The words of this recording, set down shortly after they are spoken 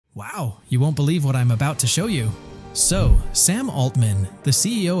Wow, you won't believe what I'm about to show you. So, Sam Altman, the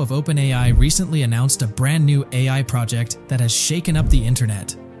CEO of OpenAI, recently announced a brand new AI project that has shaken up the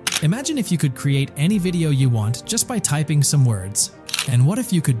internet. Imagine if you could create any video you want just by typing some words. And what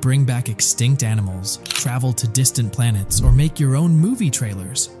if you could bring back extinct animals, travel to distant planets, or make your own movie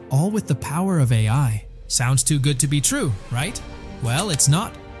trailers, all with the power of AI? Sounds too good to be true, right? Well, it's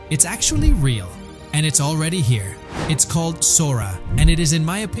not. It's actually real. And it's already here. It's called SORA, and it is, in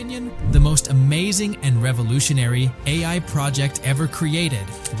my opinion, the most amazing and revolutionary AI project ever created,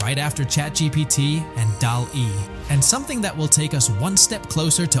 right after ChatGPT and DALL-E, and something that will take us one step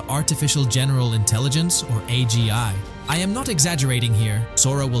closer to artificial general intelligence, or AGI. I am not exaggerating here.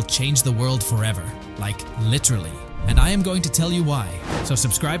 SORA will change the world forever, like literally. And I am going to tell you why. So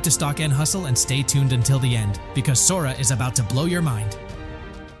subscribe to Stock and Hustle and stay tuned until the end, because SORA is about to blow your mind.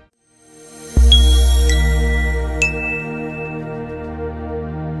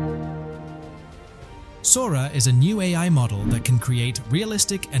 SORA is a new AI model that can create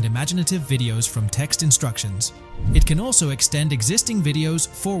realistic and imaginative videos from text instructions. It can also extend existing videos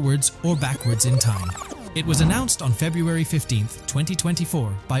forwards or backwards in time. It was announced on February 15th,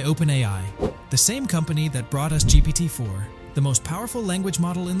 2024 by OpenAI, the same company that brought us GPT-4, the most powerful language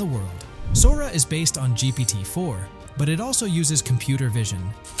model in the world. SORA is based on GPT-4, but it also uses computer vision,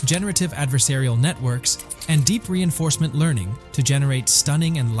 generative adversarial networks, and deep reinforcement learning to generate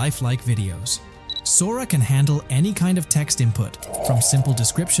stunning and lifelike videos. SORA can handle any kind of text input, from simple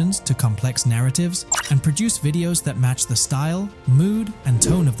descriptions to complex narratives, and produce videos that match the style, mood, and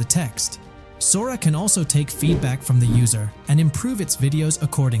tone of the text. SORA can also take feedback from the user and improve its videos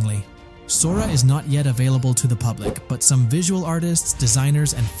accordingly. SORA is not yet available to the public, but some visual artists,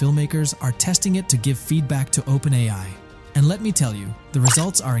 designers, and filmmakers are testing it to give feedback to OpenAI. And let me tell you, the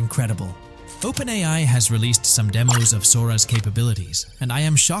results are incredible. OpenAI has released some demos of SORA's capabilities, and I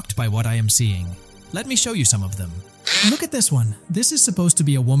am shocked by what I am seeing. Let me show you some of them. Look at this one. This is supposed to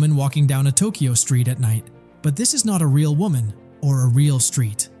be a woman walking down a Tokyo street at night, but this is not a real woman or a real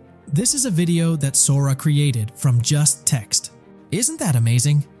street. This is a video that SORA created from just text. Isn't that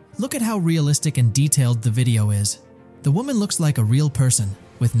amazing? Look at how realistic and detailed the video is. The woman looks like a real person,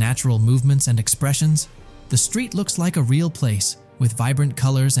 with natural movements and expressions. The street looks like a real place, with vibrant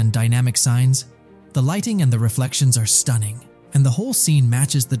colors and dynamic signs. The lighting and the reflections are stunning, and the whole scene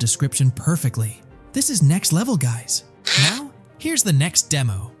matches the description perfectly. This is next level, guys. Now, here's the next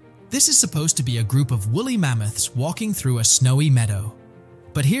demo. This is supposed to be a group of woolly mammoths walking through a snowy meadow.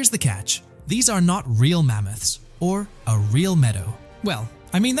 But here's the catch. These are not real mammoths, or a real meadow. Well,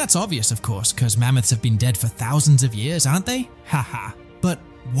 I mean, that's obvious, of course, because mammoths have been dead for thousands of years, aren't they? Haha. But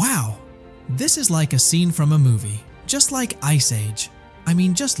wow, this is like a scene from a movie, just like Ice Age. I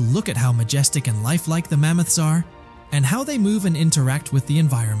mean, just look at how majestic and lifelike the mammoths are, and how they move and interact with the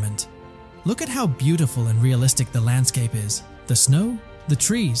environment. Look at how beautiful and realistic the landscape is. The snow, the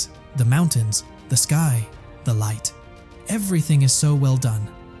trees, the mountains, the sky, the light. Everything is so well done.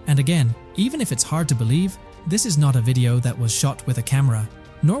 And again, even if it's hard to believe, this is not a video that was shot with a camera,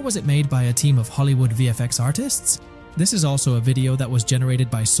 nor was it made by a team of Hollywood VFX artists. This is also a video that was generated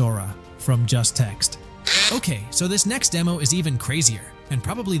by SORA from just text. Okay, so this next demo is even crazier, and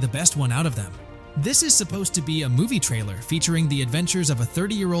probably the best one out of them. This is supposed to be a movie trailer featuring the adventures of a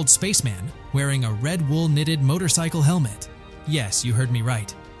 30-year-old spaceman wearing a red wool knitted motorcycle helmet. Yes, you heard me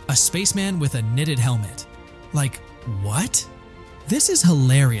right. A spaceman with a knitted helmet. Like, what? This is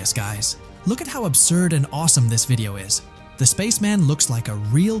hilarious, guys. Look at how absurd and awesome this video is. The spaceman looks like a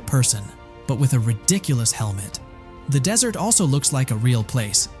real person, but with a ridiculous helmet. The desert also looks like a real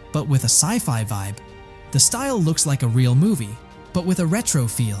place, but with a sci-fi vibe. The style looks like a real movie, but with a retro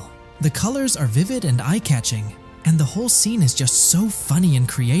feel. The colors are vivid and eye-catching, and the whole scene is just so funny and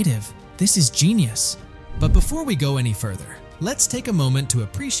creative. This is genius. But before we go any further, let's take a moment to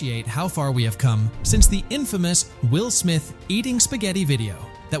appreciate how far we have come since the infamous Will Smith eating spaghetti video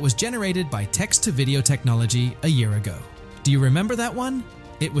that was generated by text-to-video technology a year ago. Do you remember that one?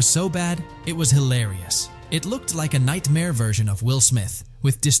 It was so bad, it was hilarious. It looked like a nightmare version of Will Smith,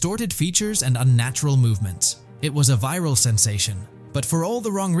 with distorted features and unnatural movements. It was a viral sensation, but for all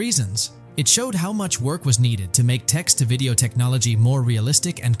the wrong reasons. It showed how much work was needed to make text-to-video technology more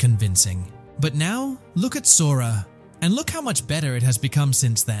realistic and convincing. But now, look at SORA, and look how much better it has become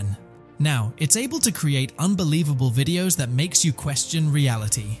since then. Now, it's able to create unbelievable videos that makes you question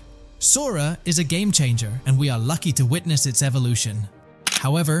reality. SORA is a game changer, and we are lucky to witness its evolution.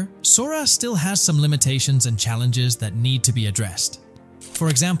 However, SORA still has some limitations and challenges that need to be addressed. For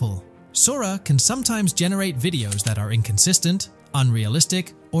example, SORA can sometimes generate videos that are inconsistent,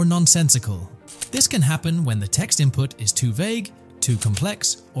 unrealistic, or nonsensical. This can happen when the text input is too vague, too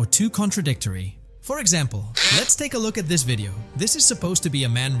complex, or too contradictory. For example, let's take a look at this video. This is supposed to be a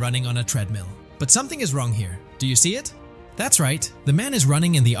man running on a treadmill, but something is wrong here. Do you see it? That's right, the man is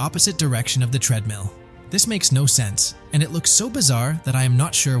running in the opposite direction of the treadmill. This makes no sense, and it looks so bizarre that I am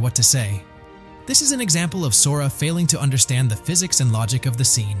not sure what to say. This is an example of SORA failing to understand the physics and logic of the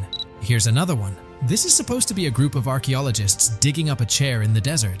scene. Here's another one. This is supposed to be a group of archaeologists digging up a chair in the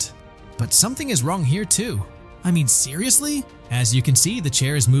desert. But something is wrong here too. I mean, seriously? As you can see, the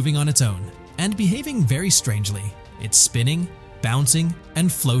chair is moving on its own and behaving very strangely. It's spinning, bouncing,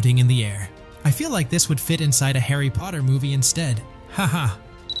 and floating in the air. I feel like this would fit inside a Harry Potter movie instead. Haha.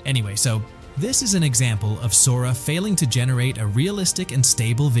 Anyway, so this is an example of SORA failing to generate a realistic and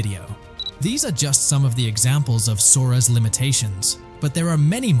stable video. These are just some of the examples of SORA's limitations, but there are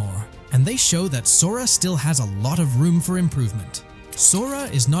many more, and they show that SORA still has a lot of room for improvement. SORA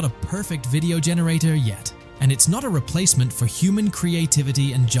is not a perfect video generator yet, and it's not a replacement for human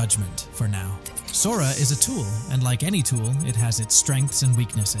creativity and judgment for now. SORA is a tool, and like any tool, it has its strengths and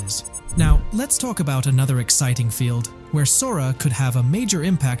weaknesses. Now, let's talk about another exciting field where SORA could have a major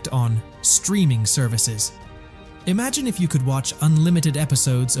impact on streaming services. Imagine if you could watch unlimited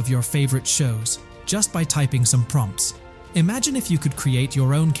episodes of your favorite shows just by typing some prompts. Imagine if you could create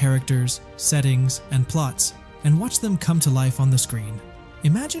your own characters, settings, and plots and watch them come to life on the screen.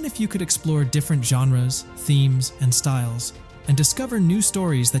 Imagine if you could explore different genres, themes, and styles and discover new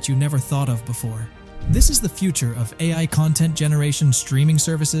stories that you never thought of before. This is the future of AI content generation streaming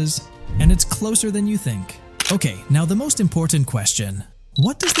services, and it's closer than you think. Okay, now the most important question.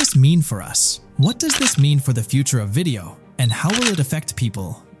 What does this mean for us? What does this mean for the future of video? And how will it affect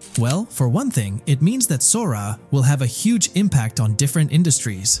people? Well, for one thing, it means that SORA will have a huge impact on different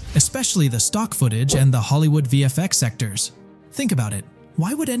industries, especially the stock footage and the Hollywood VFX sectors. Think about it.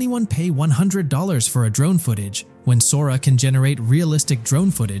 Why would anyone pay $100 for a drone footage when SORA can generate realistic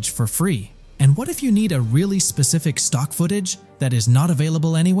drone footage for free? And what if you need a really specific stock footage that is not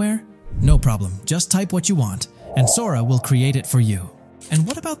available anywhere? No problem, just type what you want, and SORA will create it for you. And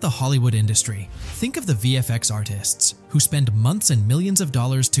what about the Hollywood industry? Think of the VFX artists who spend months and millions of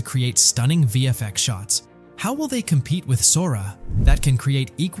dollars to create stunning VFX shots. How will they compete with SORA that can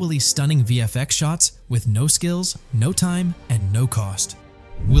create equally stunning VFX shots with no skills, no time, and no cost?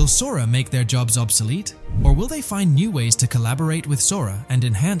 Will SORA make their jobs obsolete? Or will they find new ways to collaborate with SORA and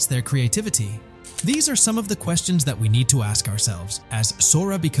enhance their creativity? These are some of the questions that we need to ask ourselves as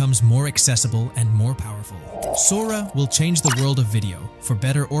SORA becomes more accessible and more powerful. SORA will change the world of video, for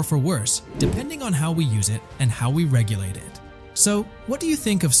better or for worse, depending on how we use it and how we regulate it. So, what do you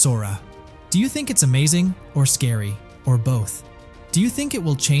think of SORA? Do you think it's amazing or scary or both? Do you think it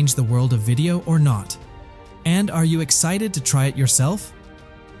will change the world of video or not? And are you excited to try it yourself?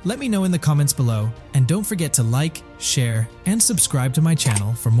 Let me know in the comments below, and don't forget to like, share, and subscribe to my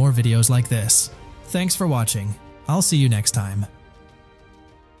channel for more videos like this. Thanks for watching. I'll see you next time.